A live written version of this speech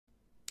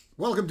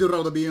Welcome to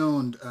Rauta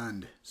Beyond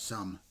and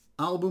some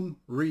album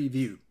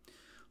review.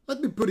 Let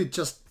me put it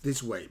just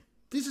this way.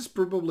 This is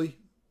probably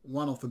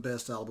one of the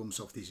best albums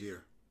of this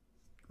year.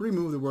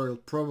 Remove the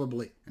word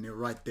probably and you're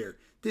right there.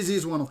 This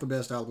is one of the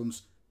best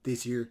albums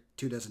this year,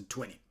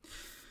 2020.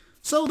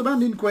 So the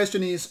band in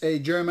question is a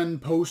German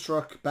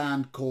post-rock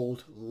band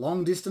called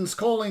Long Distance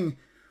Calling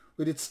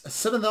with its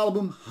seventh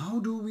album, How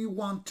Do We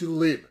Want to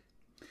Live?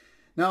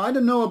 Now I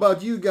don't know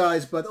about you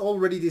guys, but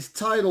already this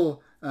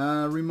title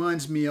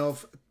reminds me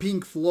of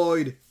Pink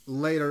Floyd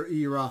later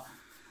era,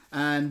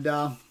 and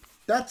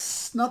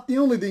that's not the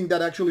only thing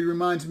that actually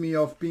reminds me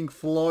of Pink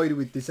Floyd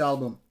with this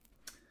album.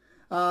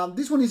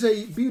 This one is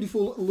a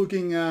beautiful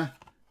looking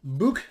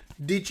book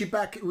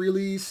digipack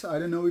release. I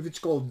don't know if it's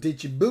called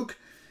digibook,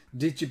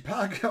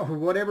 digipack or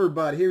whatever,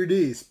 but here it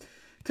is.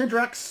 10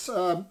 tracks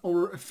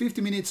or 50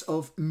 minutes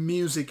of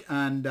music,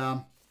 and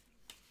I'm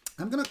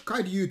gonna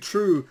guide you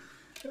through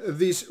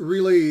this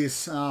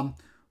release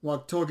while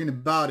talking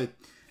about it.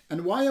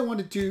 And why I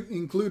wanted to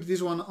include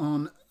this one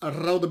on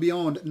Rauta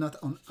Beyond, not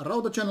on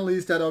Rauta channel,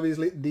 is that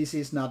obviously this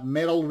is not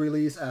metal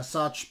release as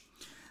such,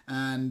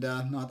 and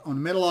not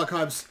on Metal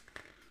Archives,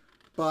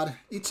 but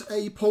it's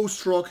a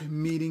post-rock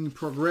meeting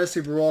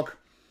progressive rock,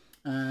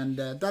 and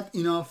that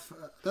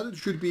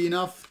should be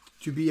enough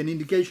to be an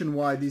indication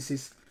why this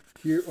is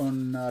here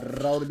on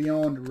Rauta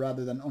Beyond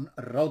rather than on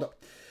Rauta.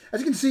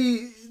 As you can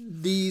see,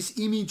 these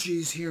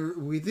images here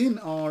within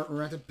are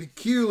rather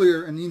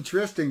peculiar and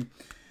interesting.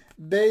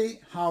 They,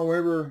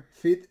 however,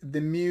 fit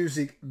the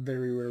music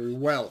very, very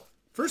well.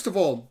 First of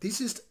all, this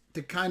is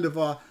the kind of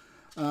a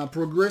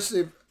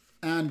progressive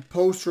and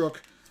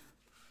post-rock,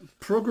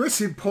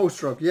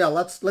 yeah,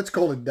 let's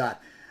call it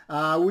that,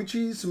 which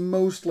is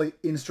mostly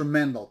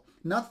instrumental.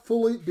 Not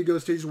fully,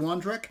 because there's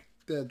one track,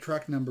 the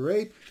track number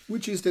 8,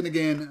 which is then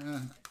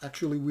again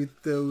actually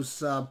with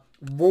those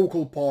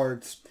vocal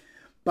parts.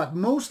 But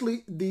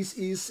mostly this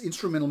is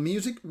instrumental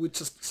music with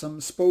just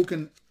some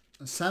spoken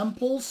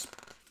samples.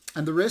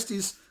 And the rest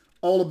is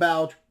all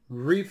about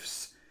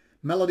riffs,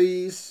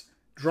 melodies,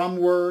 drum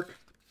work,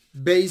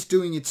 bass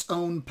doing its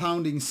own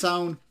pounding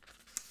sound,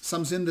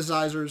 some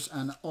synthesizers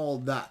and all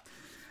that.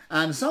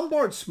 And some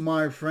parts,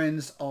 my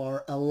friends,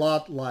 are a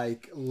lot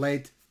like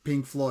late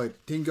Pink Floyd.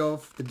 Think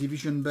of the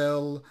Division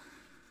Bell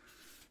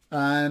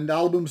and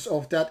albums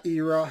of that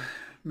era,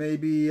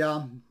 maybe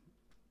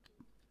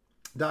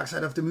Dark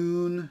Side of the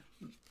Moon.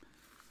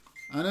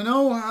 I don't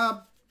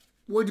know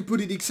where to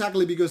put it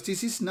exactly, because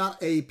this is not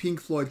a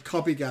Pink Floyd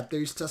copycat.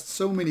 There's just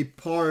so many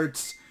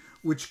parts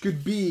which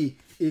could be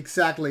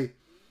exactly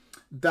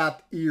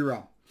that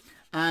era.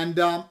 And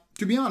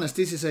to be honest,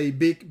 this is a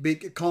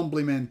big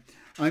compliment.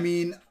 I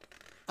mean,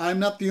 I'm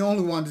not the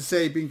only one to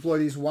say Pink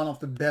Floyd is one of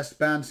the best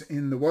bands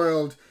in the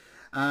world,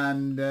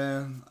 and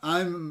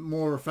I'm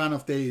more a fan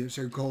of the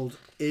so-called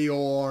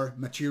AOTY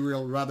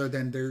material rather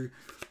than their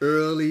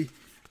early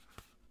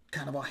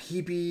kind of a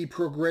hippie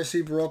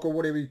progressive rock or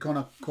whatever you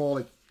gonna call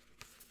it.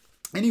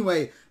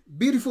 Anyway,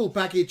 beautiful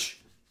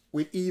package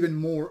with even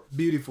more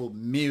beautiful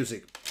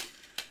music.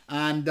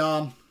 And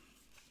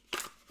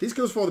this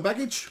goes for the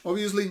package.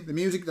 Obviously, the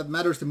music that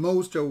matters the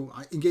most. So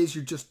in case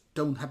you just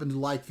don't happen to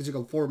like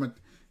physical format,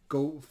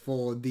 go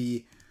for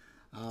the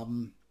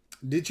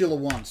digital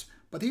ones.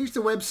 But here's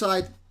the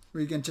website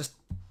where you can just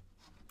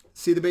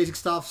see the basic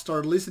stuff,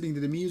 start listening to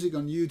the music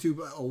on YouTube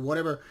or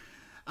whatever.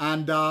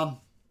 And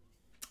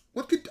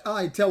what could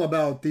I tell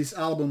about this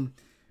album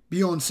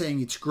beyond saying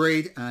it's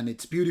great and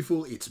it's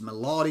beautiful, it's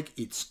melodic,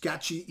 it's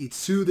catchy, it's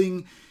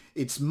soothing,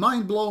 it's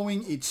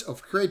mind-blowing, it's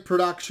of great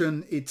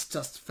production, it's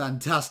just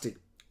fantastic.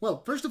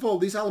 Well, first of all,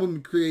 this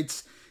album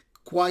creates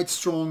quite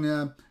strong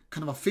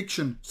kind of a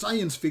fiction,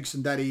 science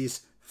fiction that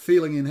is,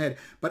 feeling in head,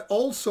 but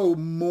also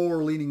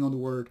more leaning on the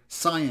word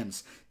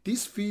science.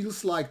 This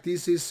feels like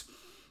this is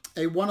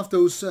one of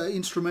those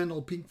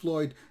instrumental Pink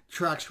Floyd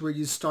tracks where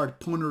you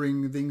start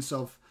pondering things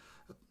of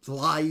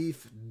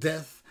life,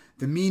 death,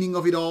 the meaning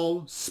of it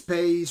all,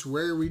 space,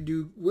 where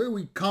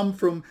we come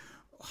from,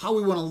 how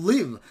we want to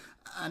live,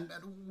 and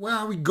where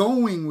are we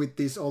going with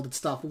this, all that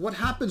stuff. What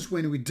happens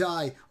when we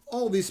die?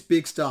 All this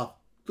big stuff.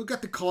 Look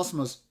at the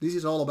cosmos. This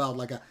is all about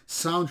like a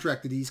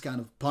soundtrack to these kind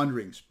of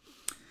ponderings.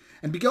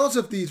 And because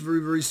of these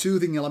very, very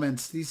soothing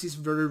elements, this is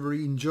very,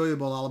 very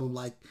enjoyable album,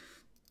 like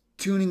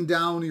tuning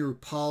down your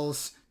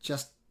pulse,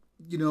 just,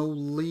 you know,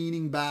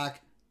 leaning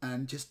back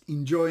and just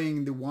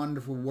enjoying the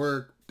wonderful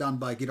work done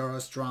by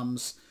guitars,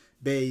 drums,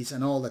 bass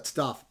and all that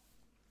stuff.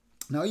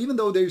 Now, even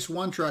though there's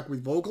one track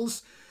with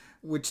vocals,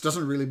 which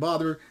doesn't really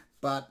bother,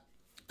 but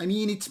I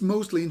mean, it's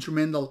mostly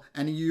instrumental,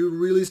 and you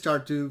really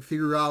start to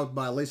figure out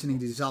by listening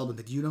to this album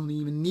that you don't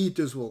even need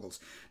those vocals.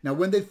 Now,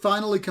 when they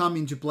finally come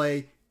into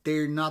play,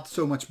 they're not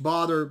so much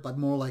bother, but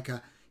more like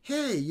a,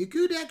 hey, you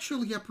could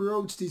actually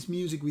approach this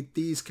music with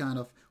these kind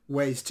of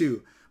ways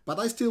too. But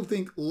I still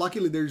think,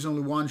 luckily, there's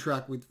only one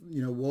track with,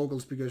 you know,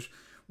 vocals, because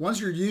once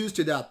you're used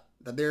to that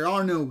there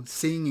are no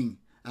singing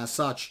as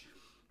such,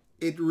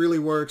 it really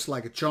works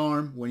like a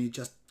charm when you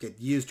just get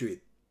used to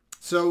it.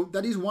 So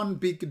that is one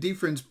big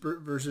difference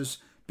versus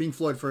Pink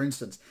Floyd, for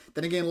instance.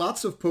 Then again,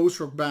 lots of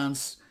post-rock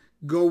bands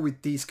go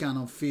with this kind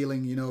of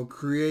feeling, you know,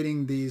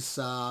 creating this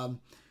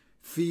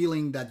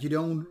feeling that you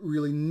don't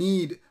really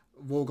need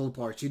vocal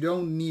parts. You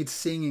don't need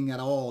singing at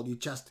all. You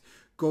just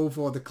go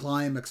for the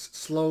climax,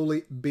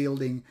 slowly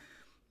building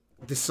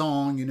the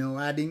song, you know,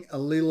 adding a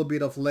little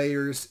bit of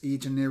layers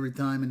each and every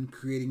time and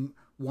creating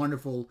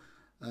wonderful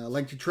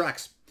lengthy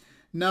tracks.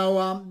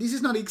 Now, this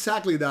is not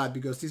exactly that,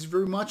 because this is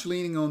very much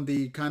leaning on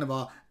the kind of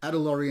a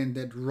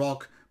adult-oriented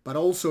rock, but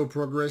also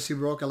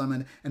progressive rock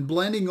element, and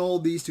blending all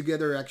these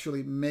together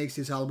actually makes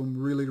this album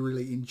really,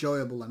 really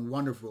enjoyable and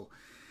wonderful.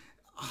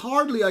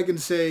 Hardly I can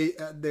say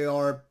there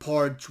are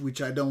parts which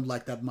I don't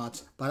like that much,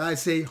 but I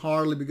say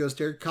hardly because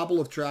there are a couple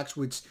of tracks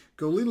which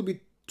go a little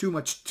bit too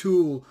much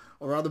Tool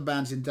or other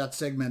bands in that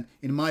segment,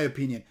 in my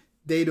opinion.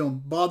 They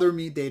don't bother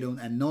me, they don't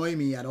annoy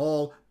me at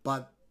all,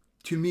 but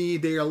to me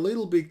they're a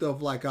little bit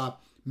of like a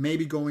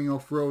maybe going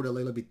off-road a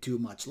little bit too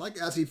much, like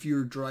as if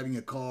you're driving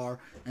a car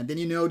and then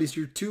you notice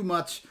you're too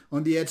much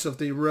on the edge of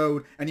the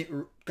road and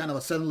you kind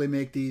of suddenly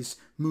make these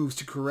moves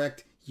to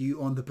correct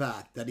you on the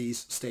path, that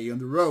is, stay on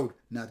the road,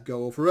 not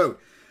go off-road.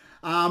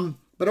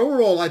 But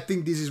overall, I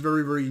think this is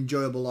very, very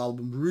enjoyable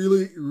album.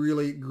 Really,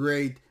 really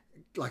great,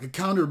 like a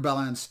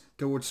counterbalance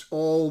towards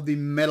all the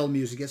metal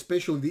music,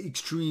 especially the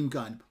extreme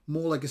kind,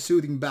 more like a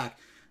soothing back.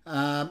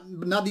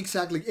 But not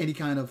exactly any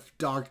kind of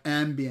dark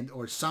ambient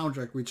or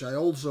soundtrack, which I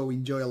also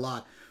enjoy a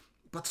lot.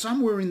 But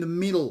somewhere in the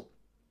middle,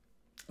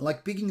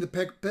 like picking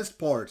the best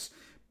parts,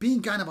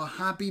 being kind of a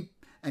happy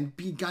and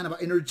being kind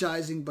of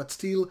energizing, but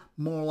still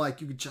more like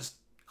you could just,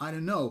 I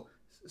don't know,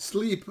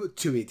 sleep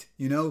to it,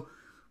 you know?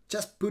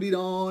 Just put it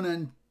on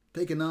and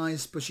take a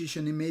nice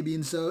position and maybe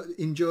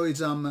enjoy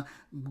some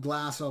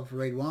glass of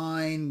red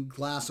wine,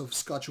 glass of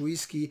Scotch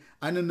whiskey.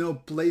 I don't know,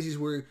 places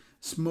where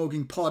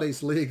smoking pot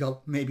is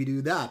legal, maybe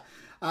do that.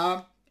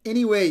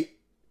 Anyway,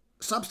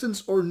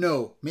 substance or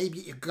no,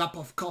 maybe a cup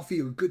of coffee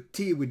or good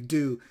tea would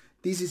do.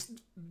 This is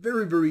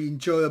very, very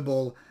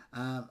enjoyable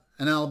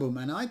an album,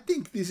 and I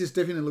think this is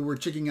definitely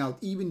worth checking out,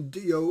 even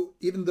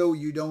though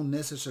you don't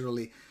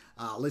necessarily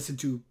listen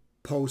to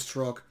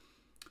post-rock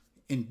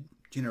in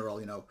general,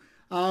 you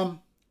know.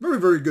 Very,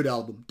 very good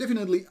album.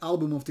 Definitely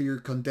album of the year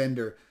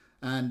contender,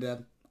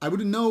 and I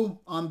wouldn't know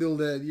until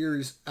the year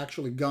is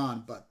actually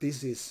gone, but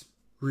this is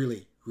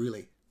really,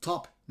 really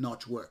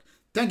top-notch work.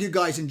 Thank you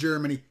guys in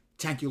Germany.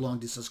 Thank you Long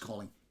Distance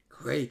Calling.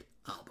 Great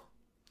album.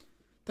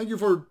 Thank you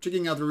for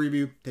checking out the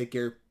review. Take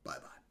care.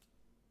 Bye-bye.